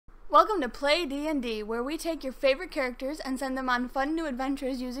Welcome to Play D&D, where we take your favorite characters and send them on fun new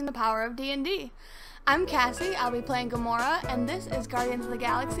adventures using the power of D&D. I'm Cassie, I'll be playing Gamora, and this is Guardians of the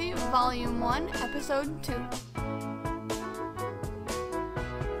Galaxy, Volume 1, Episode 2.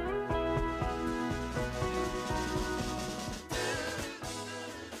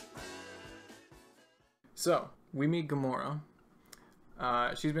 So, we meet Gamora.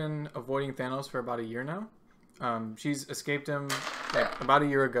 She's been avoiding Thanos for about a year now. She's escaped him about a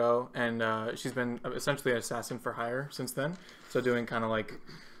year ago, and she's been essentially an assassin for hire since then. So doing kind of like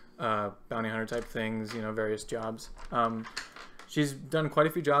bounty hunter type things, you know, various jobs. She's done quite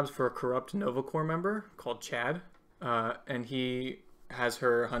a few jobs for a corrupt Nova Corps member called Chad, and he has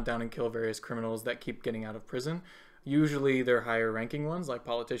her hunt down and kill various criminals that keep getting out of prison. Usually they're higher ranking ones, like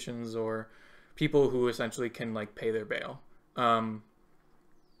politicians or people who essentially can like pay their bail.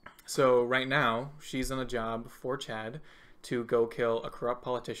 So right now she's on a job for Chad to go kill a corrupt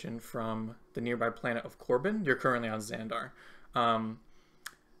politician from the nearby planet of Corbin. You're currently on Xandar.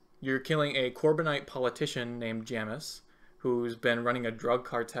 You're killing a Corbinite politician named Jamis, who's been running a drug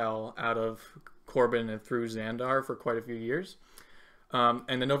cartel out of Corbin and through Xandar for quite a few years.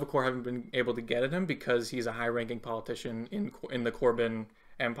 And the Nova Corps haven't been able to get at him because he's a high-ranking politician in the Corbin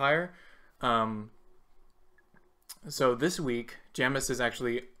Empire. So this week, Jamis is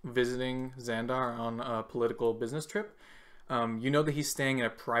actually visiting Xandar on a political business trip. You know that he's staying in a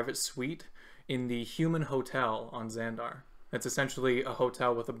private suite in the Human Hotel on Xandar. It's essentially a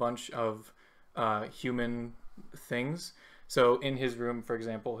hotel with a bunch of human things. So in his room, for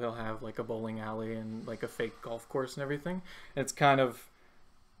example, he'll have like a bowling alley and like a fake golf course and everything. It's kind of,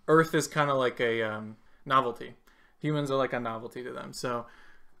 Earth is kind of like a novelty. Humans are like a novelty to them. So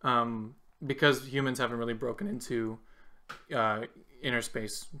because humans haven't really broken into inner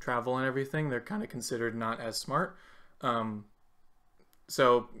space travel and everything, they're kind of considered not as smart.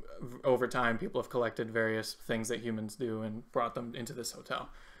 So over time, people have collected various things that humans do and brought them into this hotel.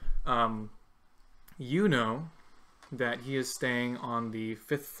 You know that he is staying on the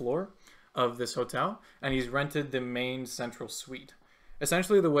 5th floor of this hotel, and he's rented the main central suite.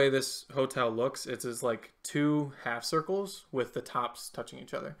 Essentially, the way this hotel looks, it's like 2 half circles with the tops touching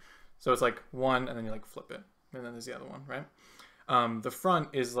each other. So it's like one, and then you like flip it, and then there's the other one, right? The front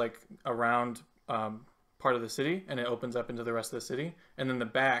is like around part of the city, and it opens up into the rest of the city, and then the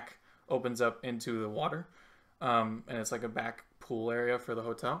back opens up into the water, and it's like a back pool area for the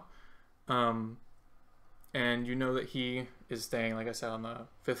hotel. And you know that he is staying, like I said, on the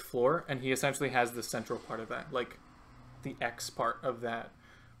 5th floor, and he essentially has the central part of that, like the X part of that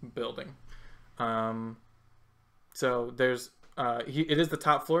building. So there's it is the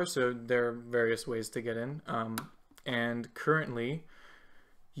top floor, so there are various ways to get in. And currently,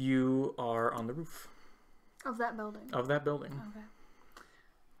 you are on the roof. Of that building. Of that building. Okay.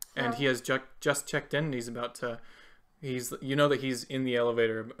 And he has just checked in, and he's about to... You know that he's in the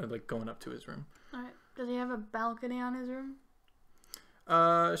elevator, like, going up to his room. Alright. Does he have a balcony on his room?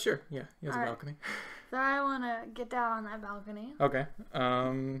 Sure. Yeah, he has a balcony. So I want to get down on that balcony. Okay.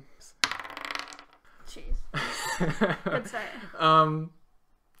 Jeez. Good start.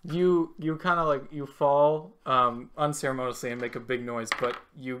 You kind of like, you fall unceremoniously and make a big noise, but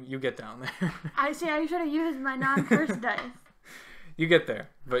you get down there. I should have used my non-curse dice. You get there,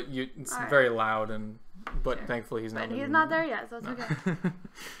 but it's very loud, but sure. Thankfully he's not. But he's not there yet, so it's okay.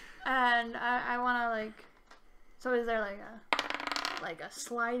 And I want to like. So is there like a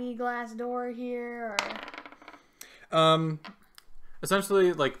slidey glass door here, or?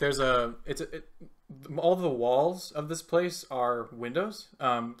 Essentially, like there's all the walls of this place are windows.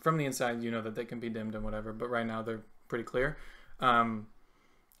 From the inside, you know that they can be dimmed and whatever, but right now they're pretty clear.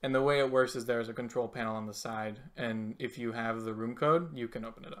 And the way it works is there's a control panel on the side, and if you have the room code, you can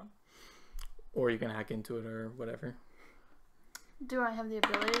open it up. Or you can hack into it or whatever. Do I have the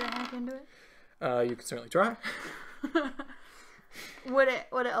ability to hack into it? You can certainly try. Would it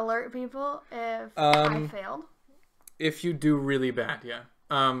alert people if I failed? If you do really bad, yeah.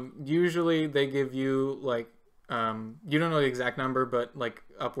 Usually they give you like you don't know the exact number, but like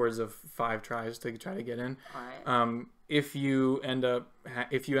upwards of 5 tries to try to get in. All right. If you end up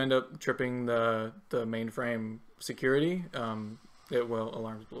tripping the mainframe security, it will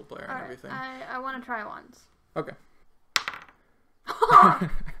alarms will blare and everything. I want to try once. Okay.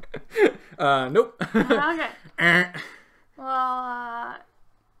 Nope. Okay. Well, I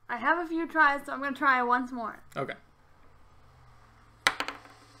have a few tries, so I'm gonna try once more. Okay.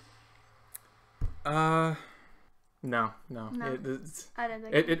 No. I didn't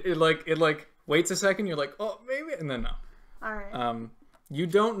think it like waits a second. You're like, oh, maybe, and then no. All right. You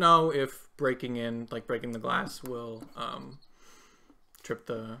don't know if breaking the glass will trip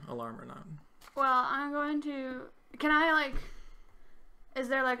the alarm or not. Well, I'm going to... Can I, like... Is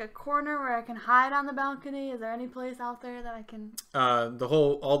there, like, a corner where I can hide on the balcony? Is there any place out there that I can...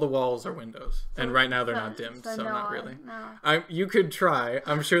 All the walls are windows. So, and right now they're not dimmed, so no, not really. No. You could try.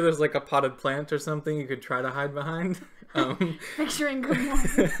 I'm sure there's, like, a potted plant or something you could try to hide behind. Picturing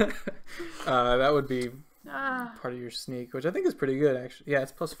Gamora. That would be part of your sneak, which I think is pretty good, actually. Yeah,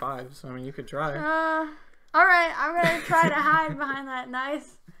 it's +5, so, I mean, you could try. Alright, I'm going to try to hide behind that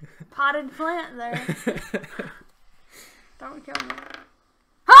nice potted plant there. Don't kill me.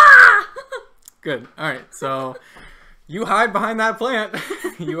 Ah! Good. All right. So you hide behind that plant.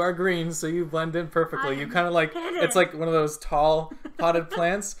 You are green, so you blend in perfectly. You kind of like, it's like one of those tall potted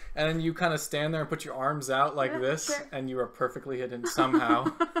plants, and then you kind of stand there and put your arms out like this, and you are perfectly hidden somehow.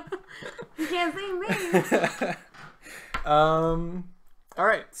 You can't see me. All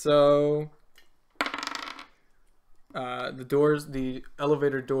right. So the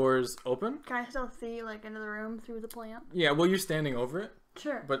elevator doors open. Can I still see like into the room through the plant? Yeah, well, you're standing over it.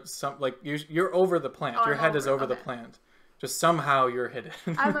 Sure. But you're over the plant. Your head is over the plant. Just somehow you're hidden.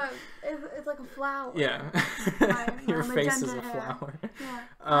 It's like a flower. Yeah. Your face is a flower.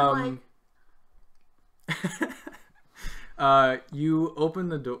 Yeah. You open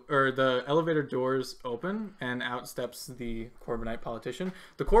the door, or the elevator doors open, and out steps the Corbinite politician.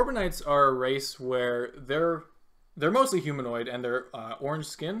 The Corbinites are a race where they're mostly humanoid, and they're orange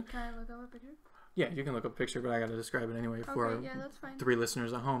skin. Can I look up a picture? Yeah, you can look up a picture, but I got to describe it anyway for our that's fine. 3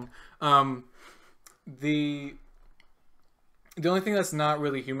 listeners at home. The only thing that's not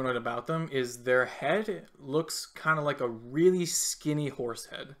really humanoid about them is their head looks kind of like a really skinny horse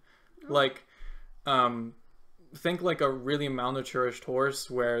head. Oh. Like, think like a really malnourished horse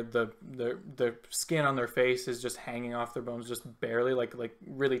where the skin on their face is just hanging off their bones just barely, like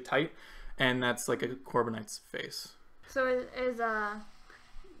really tight. And that's like a Corbinite's face. So is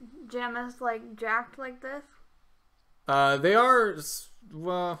Jamis like jacked like this? They are,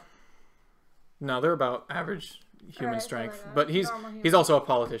 well, no, they're about average human strength. So like but he's also a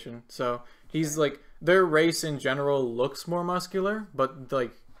politician, so he's like, their race in general looks more muscular, but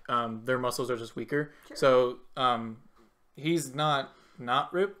like their muscles are just weaker. Sure. So he's not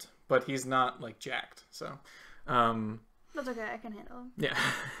ripped, but he's not like jacked. So that's okay. I can handle him. Yeah.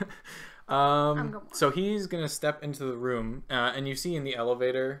 So he's gonna step into the room, and you see in the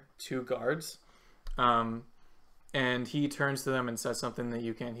elevator 2 guards, and he turns to them and says something that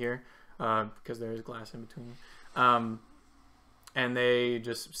you can't hear, because there is glass in between. And they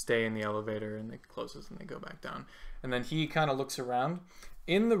just stay in the elevator, and it closes, and they go back down. And then he kind of looks around.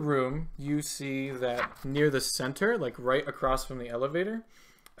 In the room, you see that near the center, like right across from the elevator,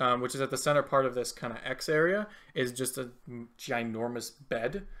 which is at the center part of this kind of X area, is just a ginormous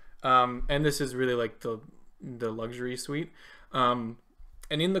bed. And this is really like the luxury suite. And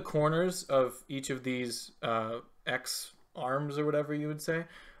in the corners of each of these X arms, or whatever you would say,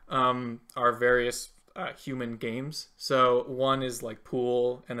 are various human games. So one is like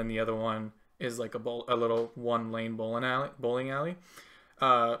pool, and then the other one is like a little 1-lane bowling alley.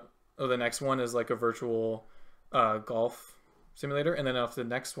 The next one is like a virtual golf simulator, and then off the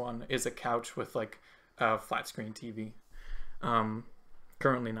next one is a couch with like a flat screen TV.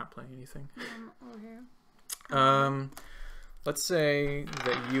 Currently not playing anything. Over here. Let's say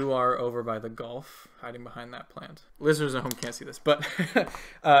that you are over by the golf, hiding behind that plant. Listeners at home can't see this, but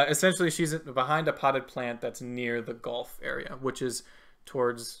essentially she's behind a potted plant that's near the golf area, which is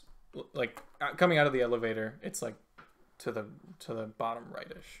towards, like, coming out of the elevator. It's like to the bottom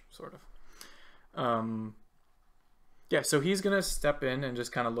rightish, sort of. Yeah, so he's gonna step in and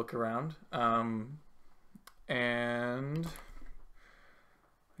just kind of look around, and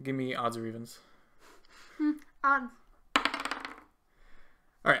give me odds or evens. Odds.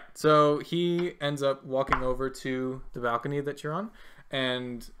 All right, so he ends up walking over to the balcony that you're on,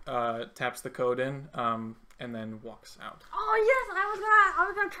 and taps the code in, and then walks out. Oh yes, I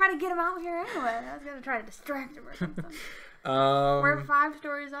was gonna try to get him out here anyway. I was gonna try to distract him or something. We're 5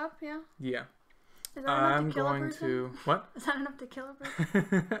 stories up, yeah. Yeah. Is that enough to kill a person? What? Is that enough to kill a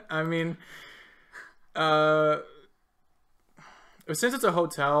person? I mean, since it's a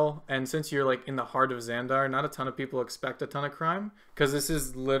hotel, and since you're like in the heart of Xandar, not a ton of people expect a ton of crime, because this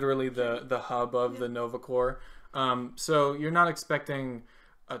is literally the hub of the Nova Corps. So you're not expecting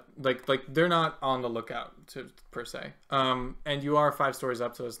like they're not on the lookout per se. And you are 5 stories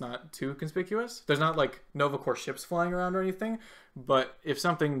up, so it's not too conspicuous. There's not like Nova Corps ships flying around or anything. But if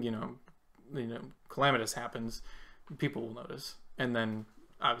something calamitous happens, people will notice, and then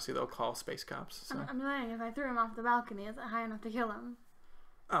obviously they'll call space cops. So. I'm saying, if I threw him off the balcony, is it high enough to kill him?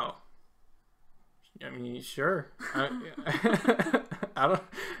 Oh. I mean, sure. I I don't.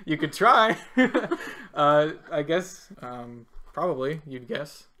 You could try. I guess. Probably. You'd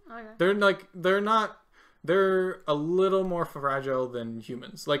guess. Okay. They're a little more fragile than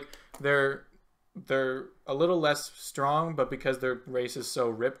humans. Like they're a little less strong, but because their race is so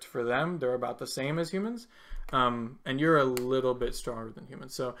ripped for them, they're about the same as humans. And you're a little bit stronger than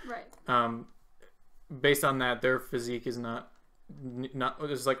humans. So right. Based on that, their physique is not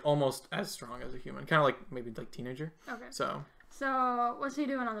is like almost as strong as a human. Kind of like maybe like teenager. Okay. So what's he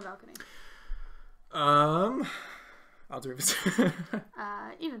doing on the balcony? Odds or evens.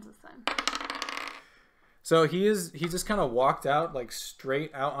 Evens this time. So he just kind of walked out like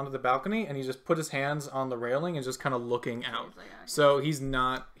straight out onto the balcony, and he just put his hands on the railing and just kind of looking out. Like, okay. So he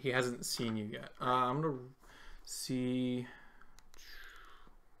hasn't seen you yet. I'm gonna see.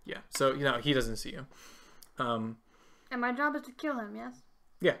 Yeah. So he doesn't see you. And my job is to kill him. Yes.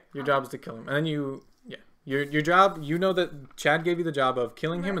 Yeah, your job is to kill him, and then your job. You know that Chad gave you the job of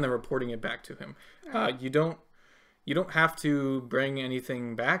killing him and then reporting it back to him. Right. You don't have to bring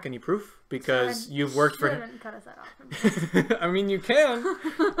anything back, any proof, because you've worked for him. Cut us that off. I mean, you can.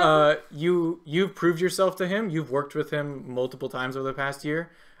 You've proved yourself to him. You've worked with him multiple times over the past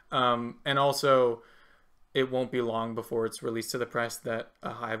year, and also, it won't be long before it's released to the press that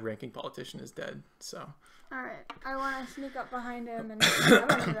a high-ranking politician is dead. So. All right, I want to sneak up behind him and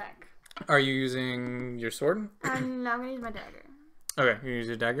grab him back. Are you using your sword? No, I'm gonna use my dagger. Okay, you use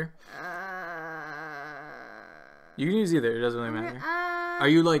your dagger. You can use either. It doesn't really matter. Are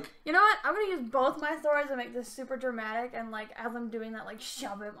you like... You know what? I'm going to use both my swords and make this super dramatic. And like as I'm doing that, like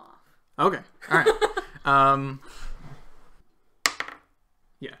shove him off. Okay. All right.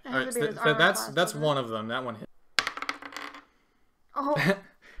 Yeah. All right. So that's one of them. That one hit. Oh. All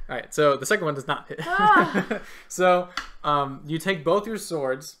right. So the second one does not hit. Ah. So you take both your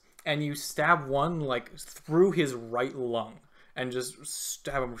swords and you stab one like through his right lung. And just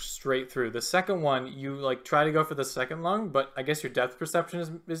stab him straight through. The second one, you like try to go for the second lung, but I guess your depth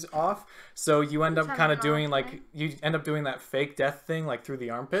perception is off. So you end up kind of doing like that fake death thing like through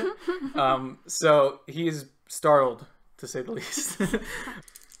the armpit. So he's startled to say the least.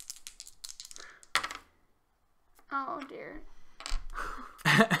 Oh dear.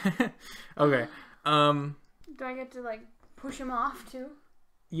 Okay. Do I get to like push him off too?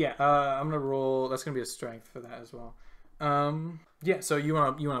 Yeah. I'm gonna roll. That's gonna be a strength for that as well. Yeah, so you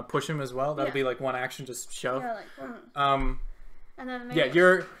wanna push him as well? That'll be like one action, just shove. Yeah, like, and then maybe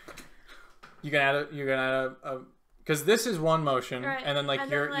you're gonna add a because this is one motion, right. And then like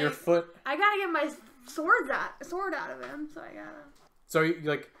your foot. I gotta get my sword out of him, so I gotta. So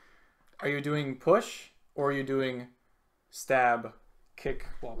are you doing push or are you doing stab, kick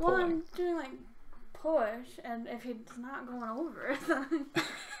while pulling? Well, I'm doing like push, and if he's not going over, then.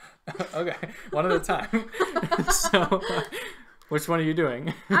 Okay, one at a time. So, which one are you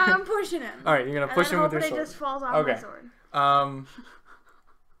doing? I'm pushing him. All right, you're gonna push him with your sword. It just falls off my sword. All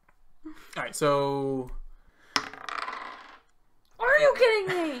right, so. Are you kidding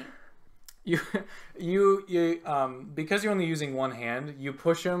me? You because you're only using one hand, you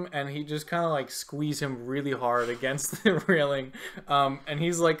push him and he just kind of like squeeze him really hard against the railing, and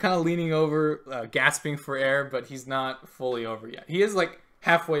he's like kind of leaning over, gasping for air, but he's not fully over yet. He is like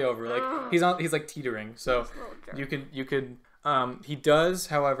halfway over, like he's like teetering. So you could he does,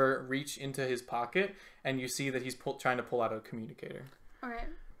 however, reach into his pocket, and you see that he's trying to pull out a communicator. Okay.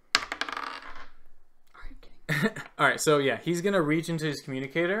 All right, so yeah, he's gonna reach into his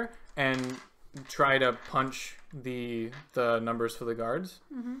communicator and try to punch the numbers for the guards.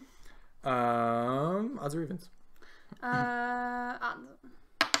 Mm-hmm. Odds or evens? Odds.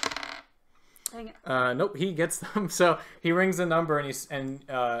 Dang it. Nope, he gets them. So he rings the number and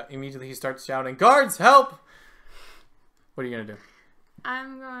immediately he starts shouting, "Guards, help!" What are you gonna do?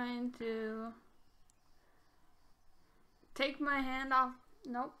 I'm going to take my hand off.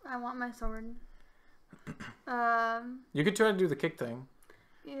 Nope, I want my sword. You could try to do the kick thing.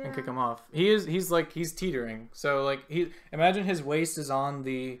 Yeah. And kick him off. He's teetering. So like imagine his waist is on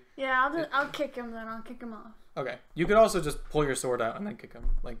the. Yeah, I'll kick him then. I'll kick him off. Okay. You could also just pull your sword out and then kick him.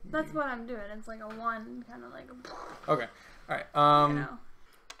 Like that's what I'm doing. It's like a one, kind of like a. Okay. All right.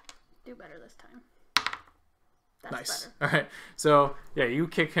 Do better this time. That's nice. better. All right. So yeah, you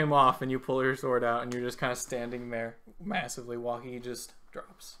kick him off and you pull your sword out and you're just kind of standing there massively while he just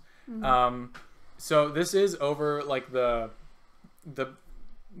drops. Mm-hmm. So this is over like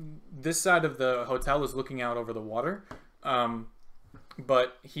this side of the hotel is looking out over the water,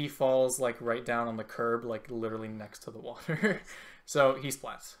 but he falls like right down on the curb, like literally next to the water. So he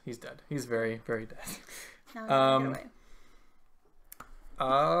splats. He's dead. He's very, very dead. Now get away.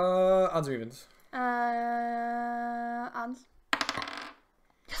 Odds or evens? Odds.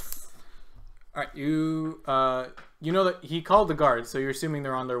 All right, you know that he called the guards, so you're assuming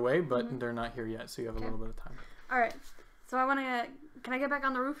they're on their way, but they're not here yet, so you have a little bit of time. All right. So can I get back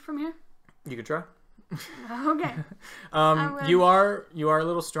on the roof from here? You could try. Okay. You are a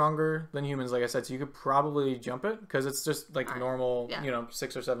little stronger than humans, like I said, so you could probably jump it because it's just like normal,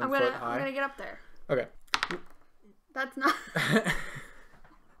 6 or 7 foot high. I'm gonna get up there. Okay. That's not.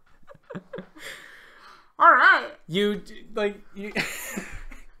 All right. You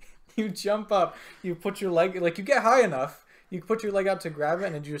jump up. You put your leg you get high enough. You put your leg out to grab it,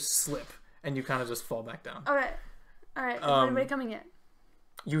 and then you just slip, and you kind of just fall back down. Okay. All right. Is anybody coming in?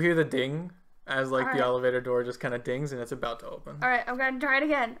 You hear the ding as the elevator door just kind of dings, and it's about to open. All right. I'm gonna try it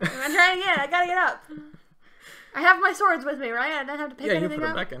again. I gotta get up. I have my swords with me, right? I don't have to pick anything up. Yeah, you put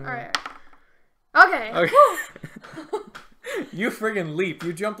them back in. All right. Okay. You friggin' leap.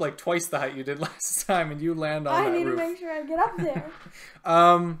 You jump like twice the height you did last time, and you land on that roof. I need to make sure I get up there.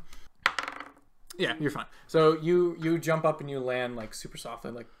 Yeah, you're fine. So you jump up and you land like super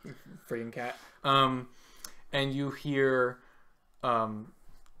softly, like friggin' cat. And you hear the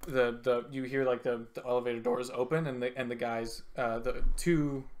elevator doors open, and the guys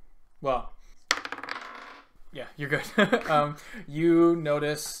yeah, you're good. You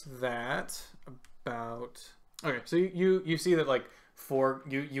notice that so you see that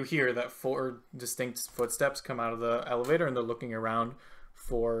you hear that 4 distinct footsteps come out of the elevator, and they're looking around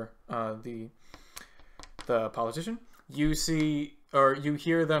for the politician. You see, or you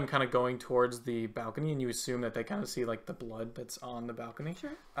hear them kind of going towards the balcony, and you assume that they kind of see like the blood that's on the balcony.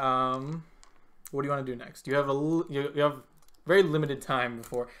 Sure. What do you want to do next? You have you have very limited time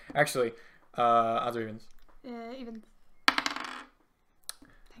before. Actually, odds or evens? Evens.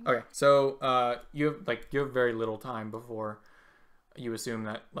 Okay, so you have very little time before you assume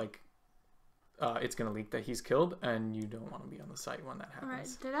that it's gonna leak that he's killed, and you don't want to be on the site when that happens. All right.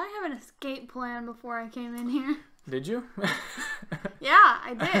 Did I have an escape plan before I came in here? Did you? Yeah,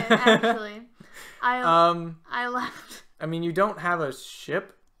 I did actually. I left. I mean, you don't have a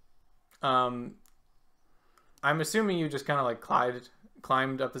ship. I'm assuming you just kind of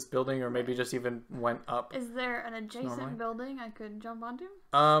climbed up this building, or maybe just even went up. Is there an adjacent building I could jump onto?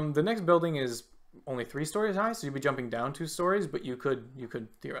 The next building is only 3 stories high, so you'd be jumping down 2 stories, but you could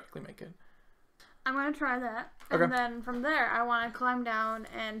theoretically make it. I'm gonna try that, okay. And then from there, I want to climb down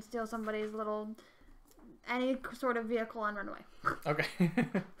and steal somebody's any sort of vehicle and run away. Okay.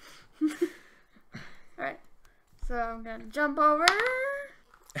 All right. So I'm gonna jump over.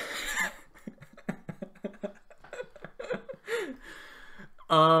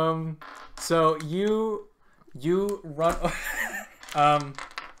 So you run.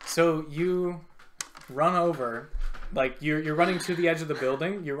 So you run over. You're running to the edge of the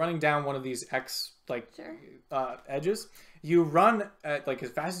building. You're running down one of these edges. You run at as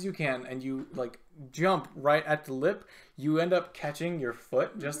fast as you can, and you jump right at the lip. You end up catching your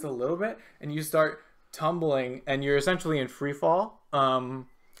foot just a little bit, and you start tumbling, and you're essentially in free fall.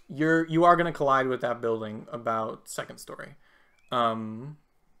 You are gonna collide with that building about 2nd story.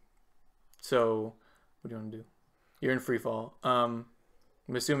 So what do you want to do? You're in free fall. I'm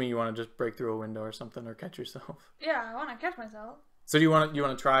assuming you want to just break through a window or something, or catch yourself. Yeah, I want to catch myself. So do you want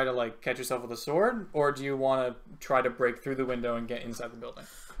to try to catch yourself with a sword, or do you want to try to break through the window and get inside the building?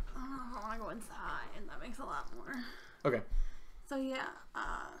 I want to go inside, and that makes a lot more. Okay. So yeah,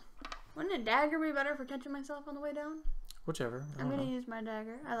 wouldn't a dagger be better for catching myself on the way down? Whichever. I'm gonna use my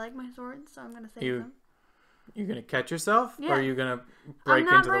dagger. I like my swords, so I'm gonna save them. You're gonna catch yourself, yeah. Or are you gonna break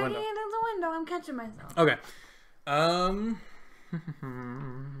into the window? I'm not breaking into the window. I'm catching myself. Okay.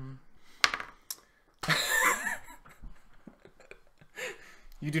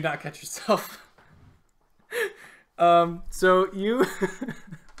 You do not catch yourself. So you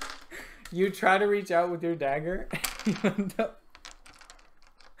you try to reach out with your dagger.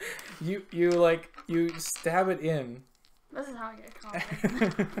 You stab it in. This is how I get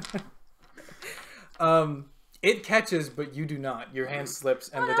caught. It catches, but you do not. Your hand slips,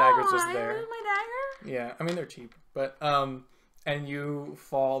 and the dagger's just there. I lose my dagger? Yeah, I mean they're cheap, but and you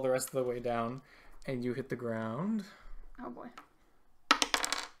fall the rest of the way down, and you hit the ground. Oh boy.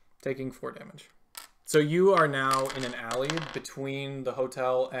 Taking 4 damage. So you are now in an alley between the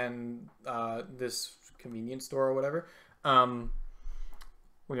hotel and this convenience store or whatever.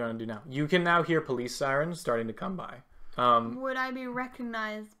 What do you want to do now? You can now hear police sirens starting to come by. Would I be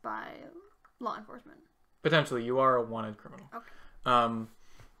recognized by law enforcement? Potentially. You are a wanted criminal. Okay.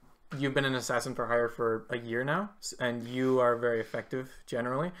 You've been an assassin for hire for a year now, and you are very effective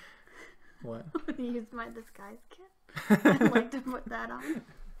generally. What? I'm gonna use my disguise kit. I'd like to put that on.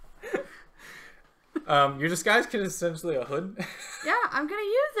 Your disguise kit is essentially a hood. Yeah, I'm gonna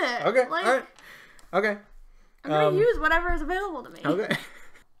use it. Okay, alright. Okay. I'm gonna use whatever is available to me. Okay.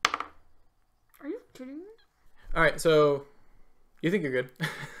 Are you kidding me? All right. So, you think you're good?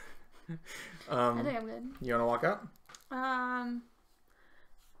 I think I'm good. You want to walk out?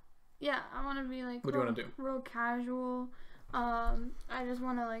 Yeah, I want to be like. What do you want to do? Real casual. I just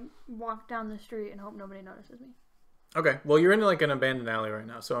want to like walk down the street and hope nobody notices me. Okay. Well, you're in like an abandoned alley right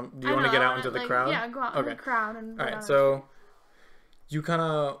now. So, do you want to get out into the crowd? Yeah, go out in the crowd and. All right. So, you kind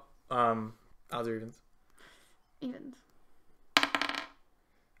of odds or evens? Evens.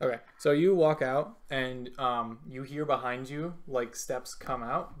 Okay. So you walk out and you hear behind you like steps come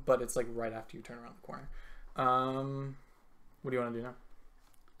out, but it's like right after you turn around the corner. What do you want to do now?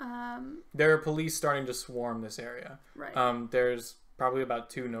 There are police starting to swarm this area. Right. There's probably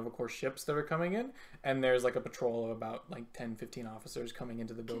about 2 Nova Corps ships that are coming in, and there's like a patrol of about like 10-15 officers coming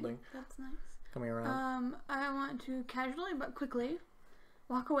into the building. That's nice. Coming around. I want to casually but quickly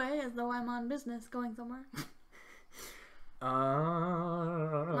walk away as though I'm on business going somewhere.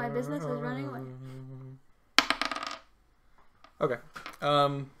 My business is running away. Okay.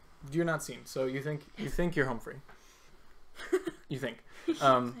 You're not seen, so you think you're home free. You think.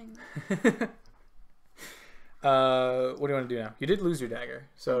 What do you want to do now? You did lose your dagger,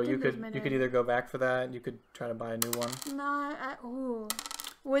 so you could either go back for that. You could try to buy a new one. No,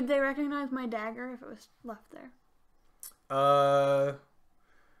 would they recognize my dagger if it was left there?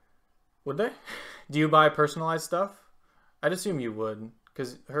 Would they? Do you buy personalized stuff? I'd assume you would,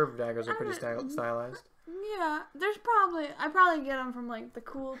 because her daggers are pretty stylized. Yeah, I probably get them from like the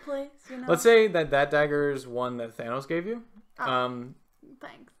cool place, you know. Let's say that dagger is one that Thanos gave you.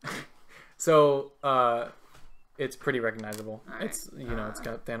 Thanks. So, it's pretty recognizable. Right. It's it's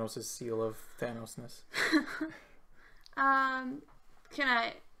got Thanos' seal of Thanosness. Am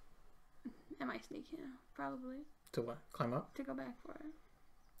I sneaking? Probably. To what? Climb up? To go back for it.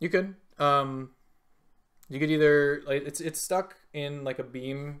 You could. You could either like it's stuck in like a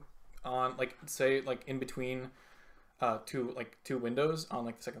beam on like say like in between two windows on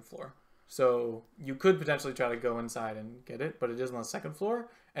like the second floor. So you could potentially try to go inside and get it, but it is on the second floor.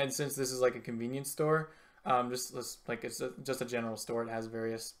 And since this is like a convenience store, it's just a general store. It has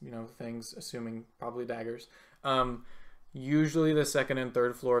various things, assuming probably daggers. Usually the second and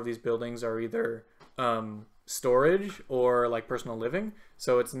third floor of these buildings are either storage or like personal living.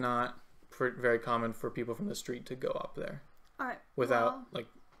 So it's not very common for people from the street to go up there. All right. Without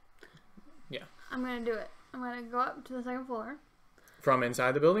yeah. I'm gonna do it. I'm gonna go up to the second floor. From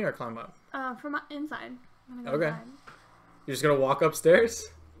inside the building or climb up? From inside. I'm gonna go inside. You're just gonna walk upstairs?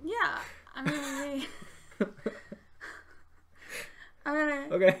 Yeah. I'm gonna be. I'm gonna.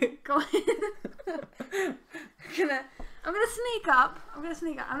 Okay. Go in. I'm gonna sneak up. I'm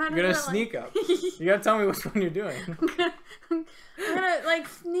not. You're gonna sneak up. You gotta tell me which one you're doing. I'm gonna like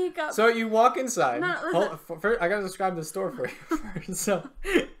sneak up. So you walk inside. No, first, I gotta describe the store for you first. So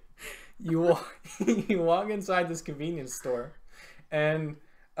you walk inside this convenience store, and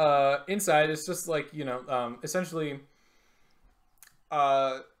inside it's just like essentially.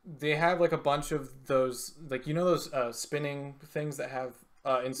 They have like a bunch of those those spinning things that have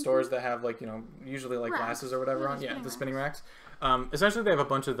in stores that have like usually like racks. Glasses or whatever on the spinning racks. Essentially they have a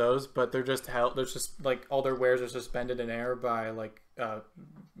bunch of those, but they're just there's just like all their wares are suspended in air by like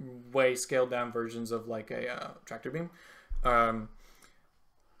way scaled down versions of like a tractor beam, and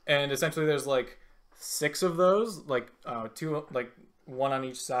essentially there's like 6 of those, like 2 like 1 on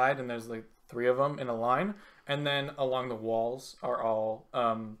each side, and there's like 3 of them in a line. And then along the walls are all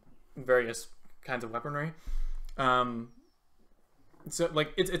various kinds of weaponry. So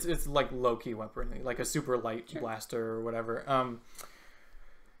like it's like low key weaponry, like a super light blaster or whatever.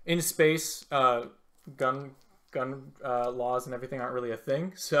 In space, gun laws and everything aren't really a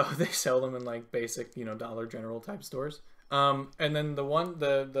thing, so they sell them in like basic Dollar General type stores. And then the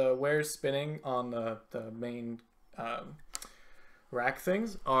wares spinning on the main rack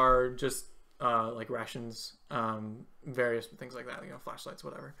things are just like rations, various things like that, flashlights,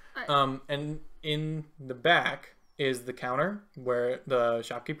 whatever. Right. And in the back is the counter where the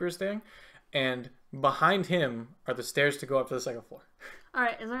shopkeeper is staying, and behind him are the stairs to go up to the second floor. All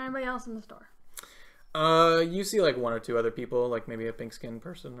right. Is there anybody else in the store? You see like 1 or 2 other people, like maybe a pink skinned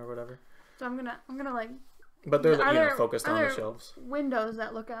person or whatever. So I'm gonna like. But they're focused on the shelves. Windows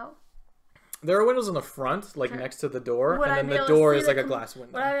that look out. There are windows in the front, like next to the door, and then the door is like a glass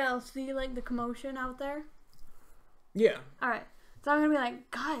window. Would I be able to see like the commotion out there? Yeah. All right. So I'm gonna be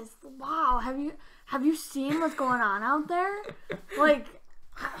like, guys, wow, have you seen what's going on out there? Like,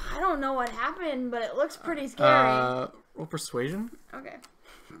 I don't know what happened, but it looks pretty scary. Well, persuasion. Okay.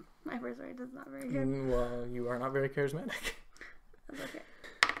 My persuasion is not very good. Well, you are not very charismatic. That's okay.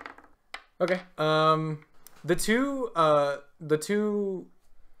 Okay. The two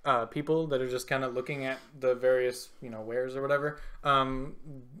people that are just kind of looking at the various wares or whatever.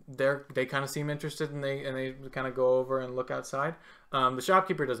 They kind of seem interested and they kind of go over and look outside. The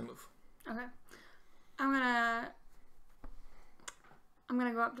shopkeeper doesn't move. Okay. I'm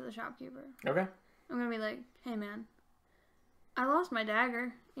gonna go up to the shopkeeper. Okay. I'm gonna be like, hey man, I lost my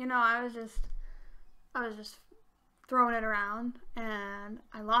dagger. I was just throwing it around and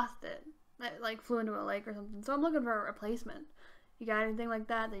I lost it. It like flew into a lake or something. So I'm looking for a replacement. You got anything like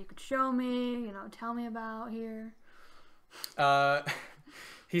that you could show me, tell me about here?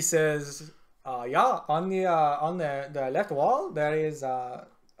 He says, yeah, on the left wall there is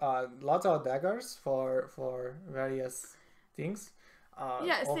lots of daggers for various things.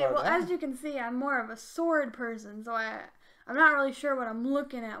 Yeah, see, well, as you can see, I'm more of a sword person, so I'm not really sure what I'm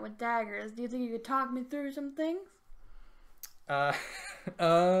looking at with daggers. Do you think you could talk me through some things?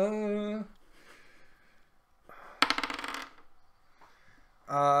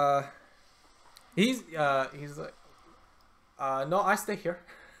 He's like, no, I stay here.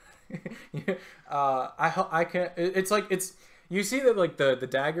 I can. It's you see that like the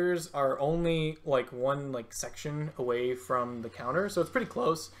daggers are only like one like section away from the counter, so it's pretty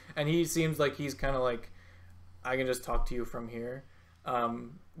close. And he seems like he's kind of like, I can just talk to you from here.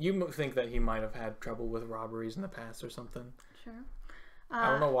 You think that he might have had trouble with robberies in the past or something. Sure. I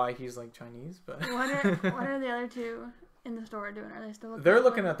don't know why he's like Chinese, but what are the other two in the store doing? Are they still looking? They're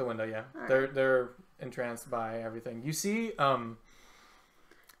looking at the window. Yeah, right. They're entranced by everything. You see,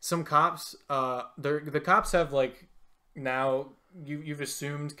 some cops. The cops have like now you've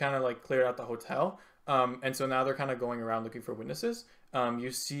assumed kind of like cleared out the hotel, and so now they're kind of going around looking for witnesses.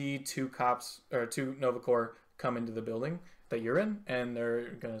 You see two cops or two Nova Corps come into the building that you're in, and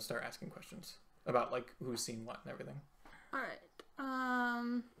they're gonna start asking questions about like who's seen what and everything. All right.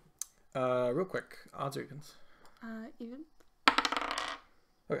 Real quick, odds or evens? Even.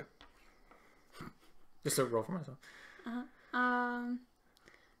 Okay. Just a roll for myself.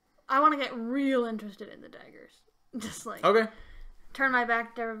 I want to get real interested in the daggers. Just like okay. Turn my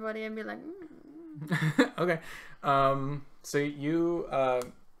back to everybody and be like. Okay. So you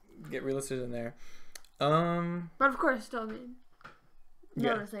get real interested in there. But of course, still be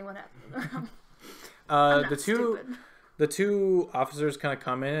noticing what happened. The two officers kind of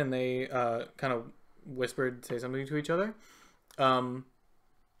come in and they kind of say something to each other, and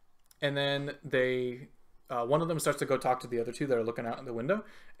then they one of them starts to go talk to the other two that are looking out the window,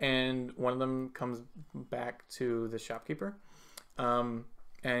 and one of them comes back to the shopkeeper, and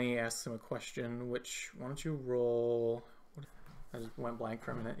he asks him a question. Which why don't you roll? I just went blank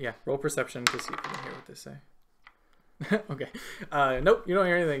for a minute. Yeah, roll perception to see if you can hear what they say. Okay. Nope, you don't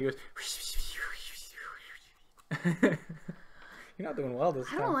hear anything. He goes. You're not doing well this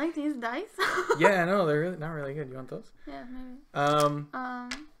time. I don't like these dice. Yeah, no, they're not really good. You want those? Yeah, maybe.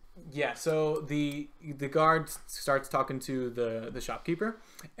 Yeah. So the guard starts talking to the shopkeeper,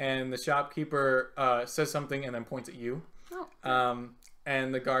 and the shopkeeper says something and then points at you. Oh.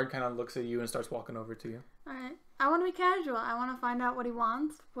 And the guard kind of looks at you and starts walking over to you. All right. I want to be casual. I want to find out what he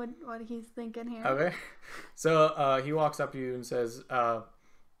wants, what he's thinking here. Okay. So he walks up to you and says,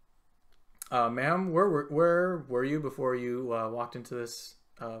 ma'am, where were you before you walked into this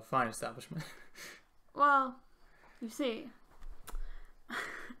fine establishment? Well, you see.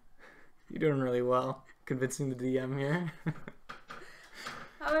 You're doing really well convincing the DM here.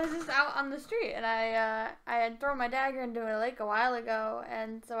 I was just out on the street, and I had thrown my dagger into a lake a while ago,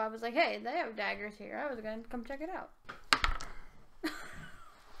 and so I was like, hey, they have daggers here. I was going to come check it out.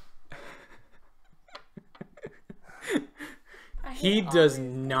 He does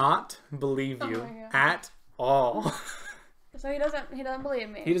not believe you at all. So he doesn't believe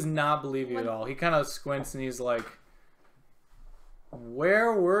me. He does not believe you at all. He kind of squints and he's like,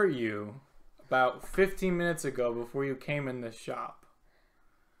 where were you about 15 minutes ago before you came in this shop?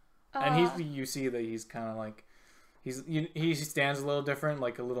 And you see that he's kind of like, he stands a little different,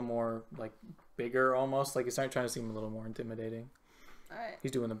 like a little more like bigger almost. Like he's trying to seem a little more intimidating. All right.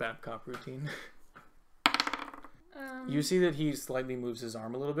 He's doing the bad cop routine. You see that he slightly moves his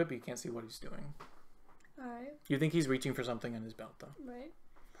arm a little bit, but you can't see what he's doing. Alright. You think he's reaching for something in his belt, though. Right.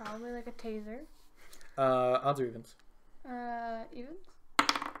 Probably like a taser. Odds or evens? Evens.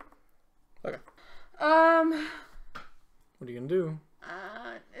 Okay. What are you gonna do?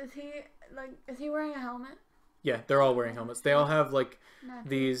 Is he wearing a helmet? Yeah, they're all wearing helmets. They all have like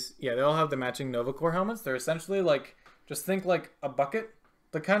these. Yeah, they all have the matching Nova Corps helmets. They're essentially like, just think like a bucket.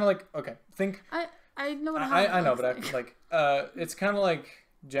 They're kind of like, okay, think. I know what a helmet I know, looks but like. it's kind of like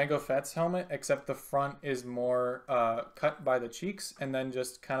Jango Fett's helmet, except the front is more cut by the cheeks and then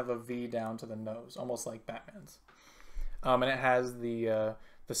just kind of a V down to the nose, almost like Batman's. And it has the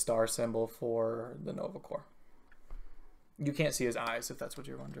star symbol for the Nova Corps. You can't see his eyes, if that's what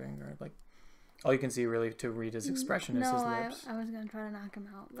you're wondering, or like all you can see really to read his expression is his lips. I was gonna try to knock him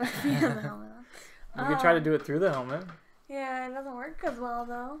out, but he has the helmet on. You could try to do it through the helmet. Yeah, it doesn't work as well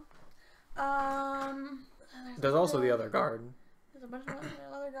though. There's also the other guard. There's a bunch of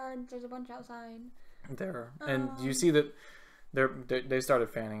other guards. There's a bunch outside. There, and you see that they started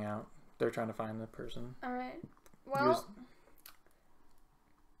fanning out. They're trying to find the person. All right. Well,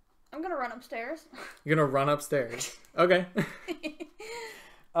 I'm gonna run upstairs. You're gonna run upstairs. Okay.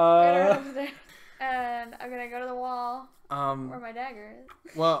 I'm gonna run upstairs, and I'm gonna go to the wall where my dagger is.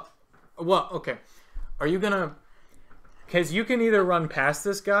 Well, okay. Are you gonna? Because you can either run past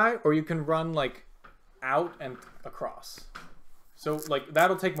this guy, or you can run like out and across. So like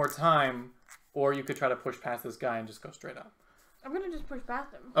that'll take more time, or you could try to push past this guy and just go straight up. I'm gonna just push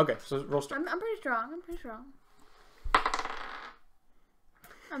past him. Okay, so roll strength. I'm pretty strong. I'm pretty strong.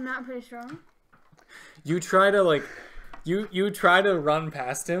 I'm not pretty strong. You try to like, you try to run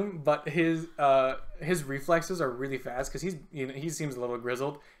past him, but his reflexes are really fast because he seems a little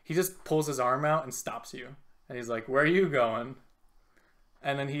grizzled. He just pulls his arm out and stops you, and he's like, "Where are you going?"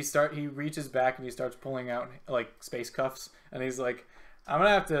 And then he reaches back and he starts pulling out like space cuffs, and he's like, "I'm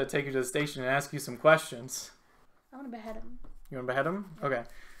gonna have to take you to the station and ask you some questions." I want to behead him. You want to behead him? Okay.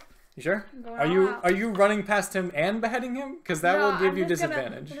 You sure? Are you running past him and beheading him? Because that will give you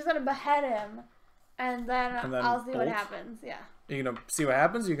disadvantage. I'm just gonna behead him, and then I'll see what happens. Yeah. Are you gonna see what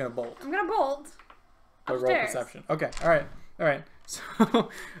happens? Or are you gonna bolt? I'm gonna bolt. Or roll perception. Okay. All right. So,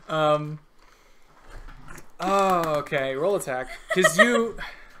 oh, okay. Roll attack. Because you.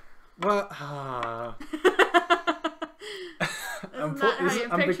 What? I'm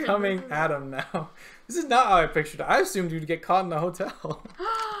becoming Adam now. This is not how I pictured it. I assumed you'd get caught in the hotel.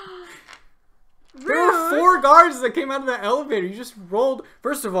 There were 4 guards that came out of that elevator. You just rolled.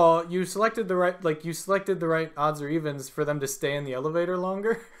 First of all, you selected the right odds or evens for them to stay in the elevator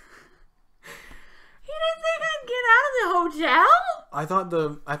longer. He didn't think I'd get out of the hotel? I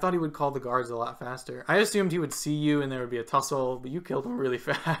thought he would call the guards a lot faster. I assumed he would see you and there would be a tussle, but you killed him really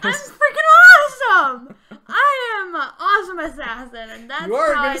fast. I'm freaking awesome! I am an awesome assassin, and that's you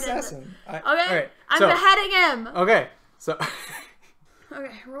are a good assassin. Okay, right, I'm beheading him. Okay, so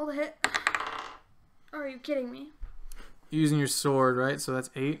okay, roll the hit. Are you kidding me? Using your sword, right? So that's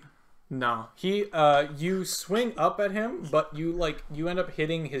 8. No, you swing up at him, but you end up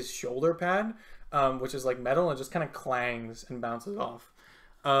hitting his shoulder pad, which is like metal, and it just kind of clangs and bounces off.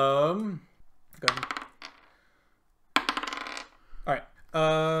 Go ahead. All right.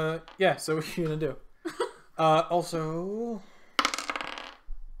 Yeah. So what are you gonna do? Also.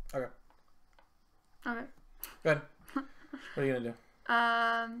 Okay. Okay. Go ahead. What are you gonna do?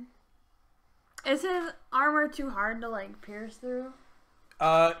 Is his armor too hard to like pierce through?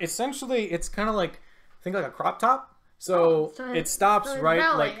 Essentially, it's kind of like think like a crop top. So it stops right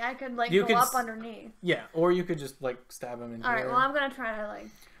belly. like I could like go up underneath. Yeah, or you could just like stab him in here. All right. Well, I'm gonna try to like.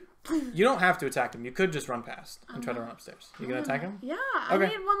 You don't have to attack him. You could just run past and try to run upstairs. You gonna attack him? Yeah. Okay. I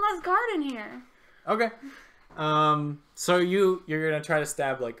need one less guard in here. Okay. So you're gonna try to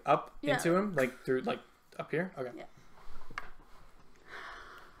stab like up into him, like through like up here. Okay. Yeah.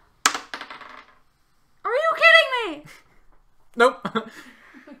 Are you kidding me? Nope.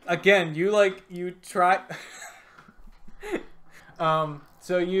 Again, you try.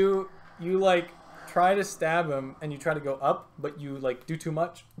 So you like try to stab him and you try to go up, but you like do too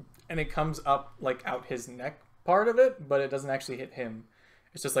much, and it comes up like out his neck part of it, but it doesn't actually hit him.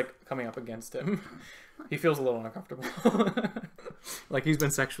 It's just like coming up against him. He feels a little uncomfortable, like he's been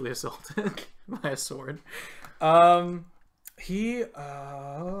sexually assaulted by a sword. What is he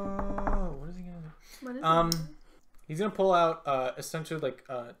gonna do? What is it? He's gonna pull out essentially like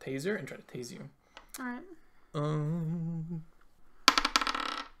a taser and try to tase you. All right.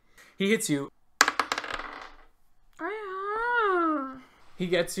 He hits you. He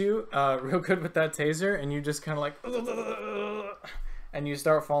gets you real good with that taser, and you just kind of like, and you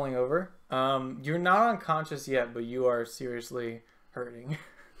start falling over. You're not unconscious yet, but you are seriously hurting.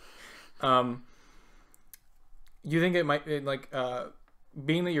 You think it might be like,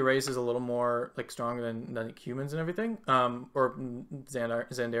 being that your race is a little more like stronger than humans and everything, or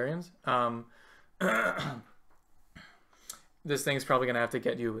Xandarians. This thing's probably gonna have to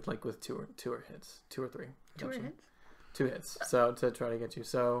get you with two hits, 2 or 3. 2 hits. 2 hits. So to try to get you.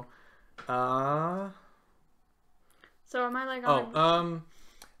 So, So am I like on?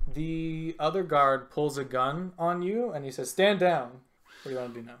 The other guard pulls a gun on you and he says, "Stand down." What do you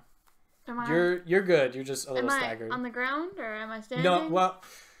want to do now? Am You're good. You're just a little staggered. Am I on the ground or am I standing? No, well,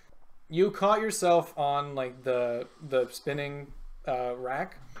 you caught yourself on like the spinning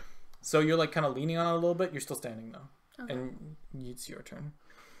rack, so you're like kind of leaning on it a little bit. You're still standing though, okay. And it's your turn.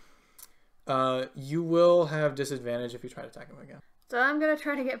 You will have disadvantage if you try to attack him again. So I'm gonna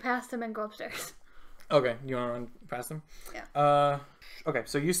try to get past him and go upstairs. Okay, you want to run past him? Yeah. Okay,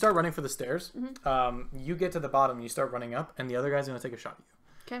 so you start running for the stairs. Mm-hmm. You get to the bottom, and you start running up, and the other guy's gonna take a shot at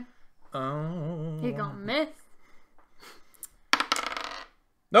you. Okay. He gonna miss?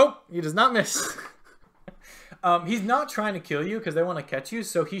 Nope, he does not miss. He's not trying to kill you because they want to catch you,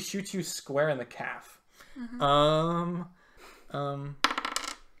 so he shoots you square in the calf. Mm-hmm.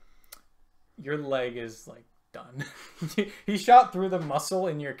 Your leg is like done. He shot through the muscle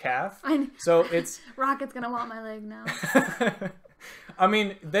in your calf. So it's Rocket's gonna want my leg now. I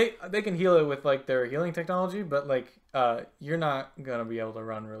mean, they can heal it with like their healing technology, but like you're not gonna be able to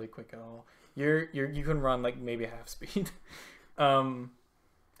run really quick at all. You can run like maybe half speed.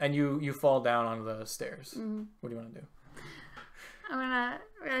 And you fall down onto the stairs. Mm-hmm. What do you want to do? I'm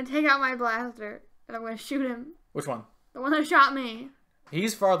gonna take out my blaster and I'm gonna shoot him. Which one? The one that shot me.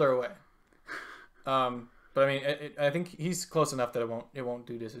 He's farther away. But I mean, I think he's close enough that it won't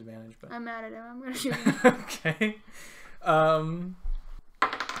do disadvantage. But I'm mad at him. I'm gonna shoot him. Okay.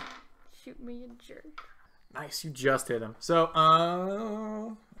 Shoot me, you jerk. Nice, you just hit him. So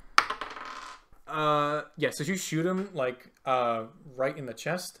yeah. So you shoot him like right in the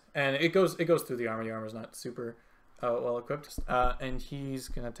chest, and it goes through the armor. The armor's not super well equipped, and he's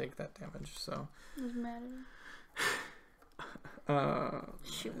gonna take that damage. So. He's mad at him.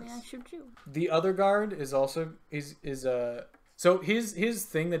 Shoot me, I shoot you. The other guard is also so his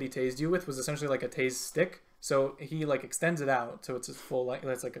thing that he tased you with was essentially like a tase stick. So he like extends it out so it's his full like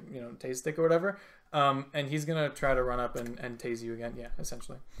that's like a tase stick or whatever. And he's gonna try to run up and tase you again. Yeah,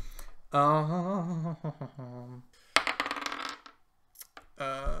 essentially.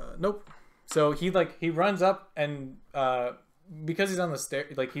 Nope. So he runs up and because he's on the stair,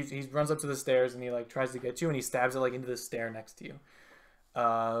 like he runs up to the stairs and he like tries to get you and he stabs it like into the stair next to you.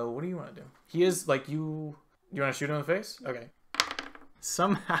 What do you want to do? He is like you want to shoot him in the face? Okay.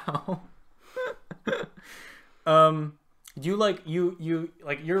 Somehow, you're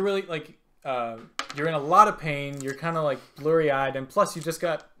really like you're in a lot of pain. You're kind of like blurry eyed, and plus you just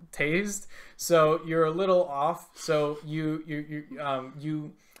got tased, so you're a little off. So you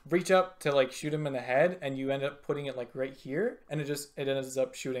reach up to like shoot him in the head, and you end up putting it like right here, and it ends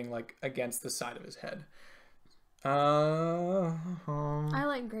up shooting like against the side of his head. I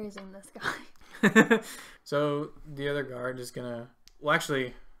like grazing this guy. So the other guard is gonna. Well,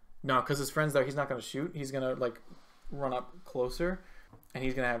 actually, no, because his friend's there. He's not gonna shoot. He's gonna like run up closer, and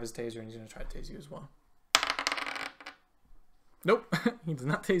he's gonna have his taser, and he's gonna try to tase you as well. Nope, he does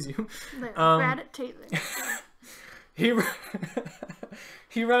not tase you. They're bad at tasing.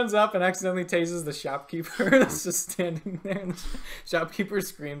 He runs up and accidentally tases the shopkeeper that's just standing there, and the shopkeeper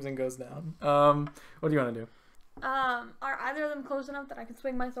screams and goes down. What do you want to do? Are either of them close enough that I can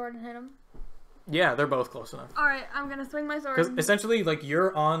swing my sword and hit him? Yeah, they're both close enough. All right, I'm gonna swing my sword. Because essentially, like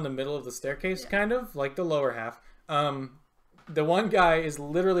you're on the middle of the staircase, kind of like the lower half. The one guy is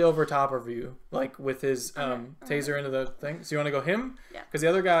literally over top of you, like with his taser into the thing. So you want to go him? Yeah. Because the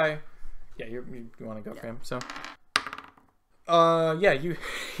other guy, yeah, you want to go for him. So, yeah, you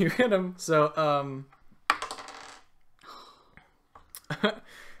hit him. So,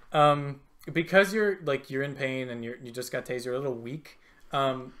 because you're in pain and you just got tased, you're a little weak.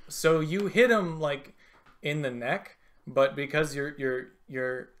 So you hit him like in the neck, but because your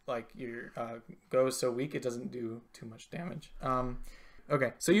go is so weak, it doesn't do too much damage.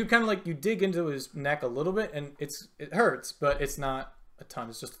 Okay, so you kind of like you dig into his neck a little bit, and it hurts, but it's not a ton.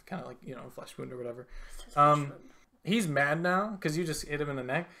 It's just kind of like a flesh wound or whatever. He's mad now because you just hit him in the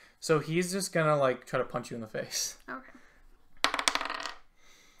neck, so he's just gonna like try to punch you in the face. Okay.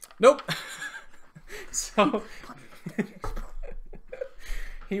 Nope. So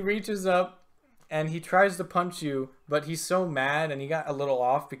he reaches up and he tries to punch you, but he's so mad and he got a little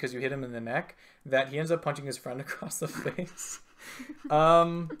off because you hit him in the neck that he ends up punching his friend across the face.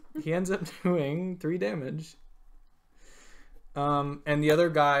 He ends up doing 3 damage. And the other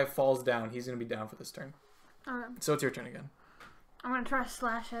guy falls down. He's gonna be down for this turn. Okay. So it's your turn again. I'm gonna try to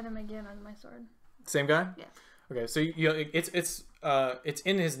slash at him again with my sword. Same guy? Yeah. Okay, so it's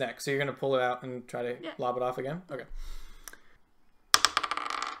in his neck, so you're gonna pull it out and try to lob it off again. Okay.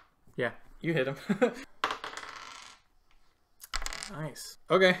 Yeah, you hit him. Nice.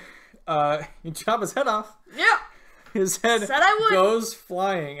 Okay. You chop his head off. Yeah. His head Said I would. goes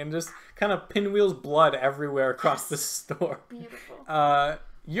flying and just kind of pinwheels blood everywhere across the store. Beautiful.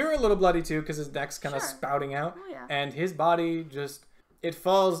 You're a little bloody too because his neck's kind of spouting out, Oh, yeah. and his body just it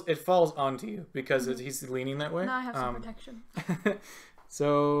falls onto you because he's leaning that way. Now I have some protection.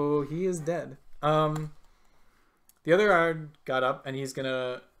 So he is dead. The other guard got up and he's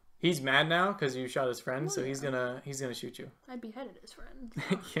mad now because you shot his friend, so he's gonna shoot you. I beheaded his friend.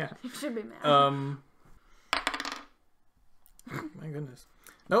 So Yeah. he should be mad. My goodness.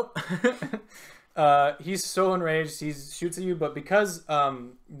 Nope. He's so enraged. He shoots at you, but because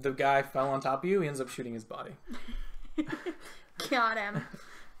the guy fell on top of you, he ends up shooting his body. Got him.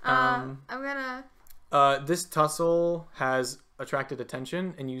 I'm gonna. This tussle has attracted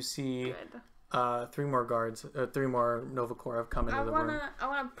attention, and you see three more guards, three more Nova Corps have come into the room. I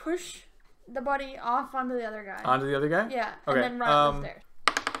wanna push the buddy off onto the other guy. Onto the other guy? Yeah. Okay. And then run up the stairs.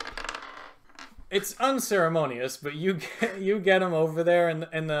 It's unceremonious, but you get him over there,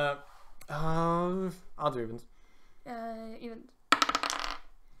 and the odds or evens. Evens.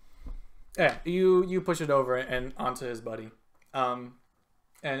 Yeah, you push it over and onto his buddy,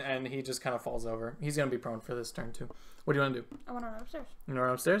 and he just kind of falls over. He's gonna be prone for this turn too. What do you want to do? I want to run upstairs. You want to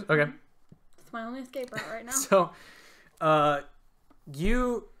run upstairs? Okay. It's my only escape route right now. So,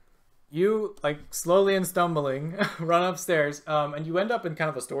 you like slowly and stumbling run upstairs, and you end up in kind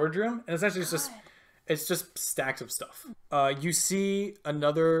of a storage room, and essentially it's just stacks of stuff. You see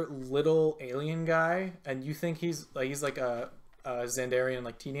another little alien guy, and you think he's like a Xandarian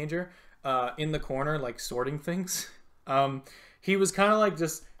like teenager, in the corner like sorting things. He was kind of like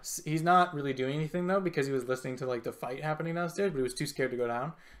he's not really doing anything though because he was listening to like the fight happening downstairs, but he was too scared to go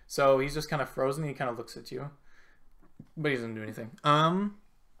down. So he's just kind of frozen. He kind of looks at you, but he doesn't do anything.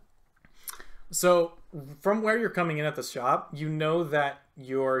 So from where you're coming in at the shop, you know that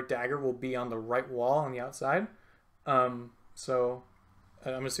your dagger will be on the right wall on the outside. So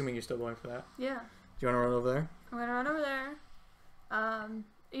I'm assuming you're still going for that. Yeah. Do you want to run over there? I'm gonna run over there.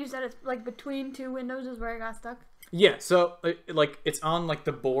 You said it's like between two windows is where I got stuck. Yeah. So like it's on like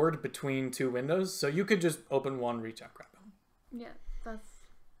the board between two windows, so you could just open one, reach out, grab him. Yeah, that's.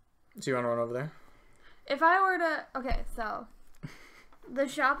 So you want to run over there? If I were to, okay, so the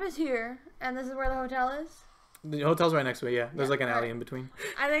shop is here, and this is where the hotel is. The hotel's right next to it. Yeah, there's like an alley in between.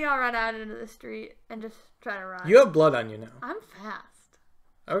 I think I'll run out into the street and just try to run. You have blood on you now. I'm fast.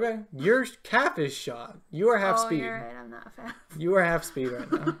 Okay, your calf is shot. You are half speed. You're right. I'm not fast. You are half speed right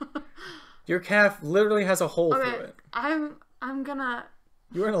now. Your calf literally has a hole through it. I'm gonna.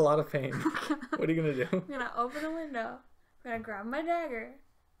 You're in a lot of pain. What are you gonna do? I'm gonna open the window. I'm gonna grab my dagger.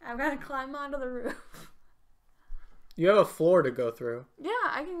 I'm gonna climb onto the roof. You have a floor to go through. Yeah,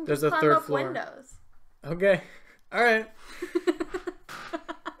 I can There's just a climb third up floor. windows. Okay. All right.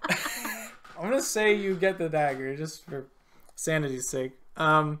 I'm gonna say you get the dagger just for sanity's sake.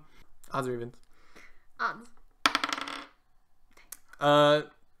 Odds or evens? Odds.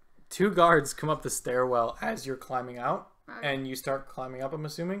 Two guards come up the stairwell as you're climbing out, Okay. and you start climbing up. I'm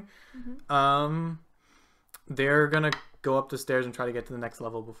assuming. Mm-hmm. They're gonna go up the stairs and try to get to the next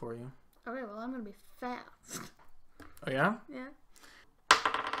level before you. Okay, well I'm gonna be fast. Oh yeah. Yeah.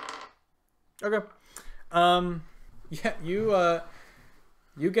 Okay. Yeah,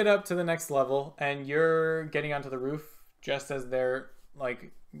 you get up to the next level and you're getting onto the roof just as they're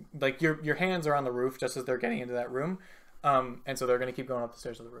like your hands are on the roof just as they're getting into that room. And so they're gonna keep going up the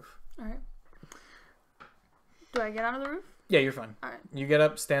stairs to the roof. Alright. Do I get onto the roof? Yeah, you're fine. Alright. You get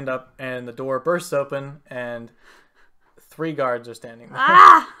up, stand up, and the door bursts open and 3 guards are standing there.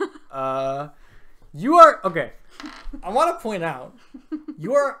 Ah! You are okay. I want to point out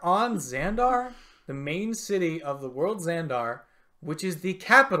you are on Xandar, the main city of the world Xandar, which is the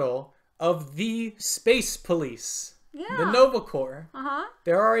capital of the Space Police, the Nova Corps.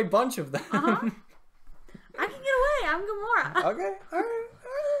 There are a bunch of them. I can get away. I'm Gamora. Okay, all right.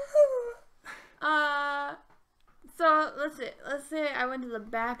 So let's see. Let's say I went to the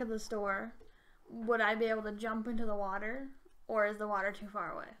back of the store. Would I be able to jump into the water, or is the water too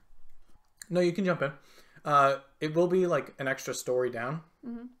far away? No, you can jump in. It will be like an extra story down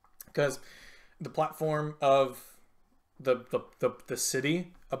because the platform of the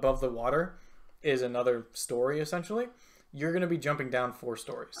city above the water is another story essentially. You're gonna be jumping down 4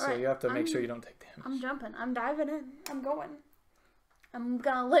 stories, so you have to make sure you don't take damage. I'm jumping. I'm diving in. I'm going. I'm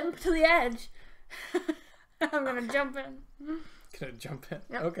gonna limp to the edge. I'm gonna jump in. Gonna jump in.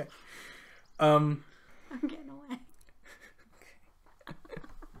 Yep. Okay. I'm getting away.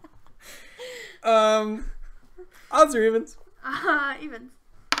 Odds or evens? Evens.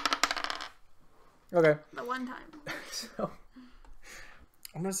 Okay. The one time. So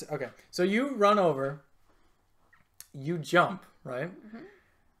I'm gonna say okay. So you run over, you jump, right?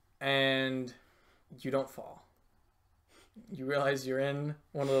 And you don't fall. You realize you're in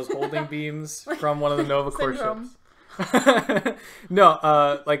one of those holding beams from one of the Nova Corps ships.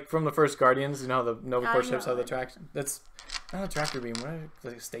 No, like from the first Guardians, you know how the Nova Corps ships have the traction. That's not a tractor beam, what?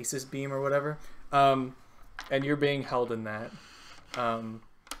 Like a stasis beam or whatever. And you're being held in that.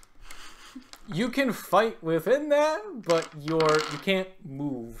 You can fight within that, but you can't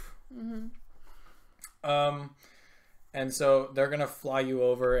move. And so they're gonna fly you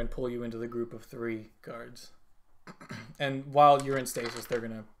over and pull you into the group of 3 guards. And while you're in stasis, they're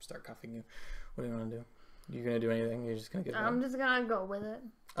gonna start cuffing you. What do you want to do? You gonna do anything? You're just gonna get. I'm just gonna go with it.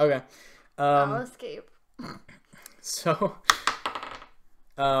 Okay. I'll escape. So,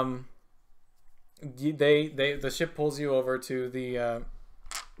 the ship pulls you over to the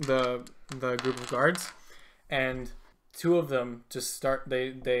group of guards, and 2 of them just start.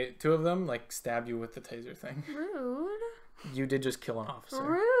 Two of them like stab you with the taser thing. Rude. You did just kill an officer.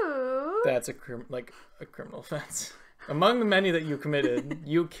 Rude. That's a criminal offense. Among the many that you committed,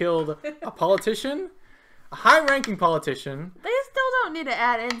 you killed a politician, a high-ranking politician. They still don't need to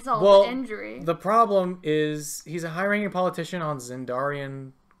add insult to injury. The problem is he's a high-ranking politician on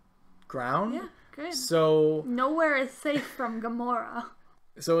Zendarian ground. Yeah, good. So nowhere is safe from Gamora.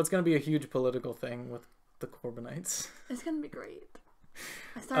 So it's going to be a huge political thing with the Corbinites. It's going to be great.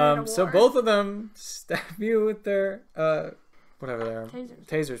 I started a war. So both of them stab you with their whatever they are,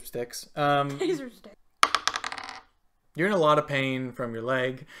 taser sticks. Taser stick. You're in a lot of pain from your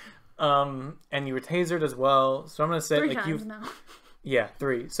leg, and you were tasered as well. So I'm gonna say 3 times now. Yeah,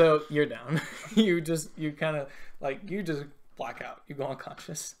 3. So you're down. you just black out. You go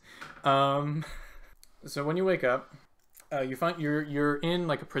unconscious. So when you wake up, you find you're in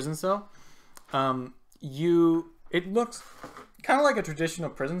like a prison cell. It looks kind of like a traditional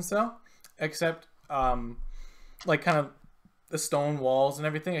prison cell, except like kind of the stone walls and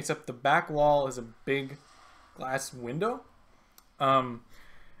everything, except the back wall is a big glass window,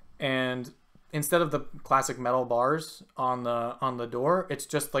 and instead of the classic metal bars on the door, it's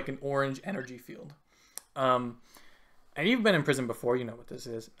just like an orange energy field. And you've been in prison before, you know what this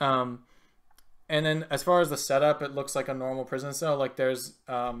is. And then as far as the setup, it looks like a normal prison cell. Like there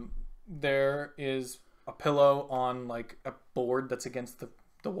is a pillow on like a board that's against the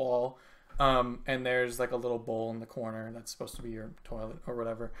wall, and there's like a little bowl in the corner that's supposed to be your toilet or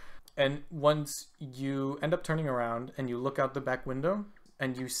whatever. And once you end up turning around and you look out the back window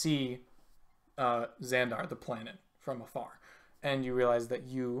and you see Xandar, the planet, from afar, and you realize that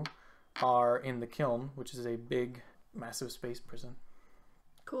you are in the Kiln, which is a big, massive space prison.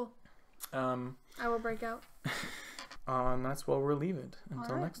 Cool. I will break out. And that's where we'll leave it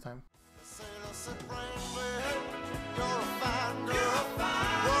until next time.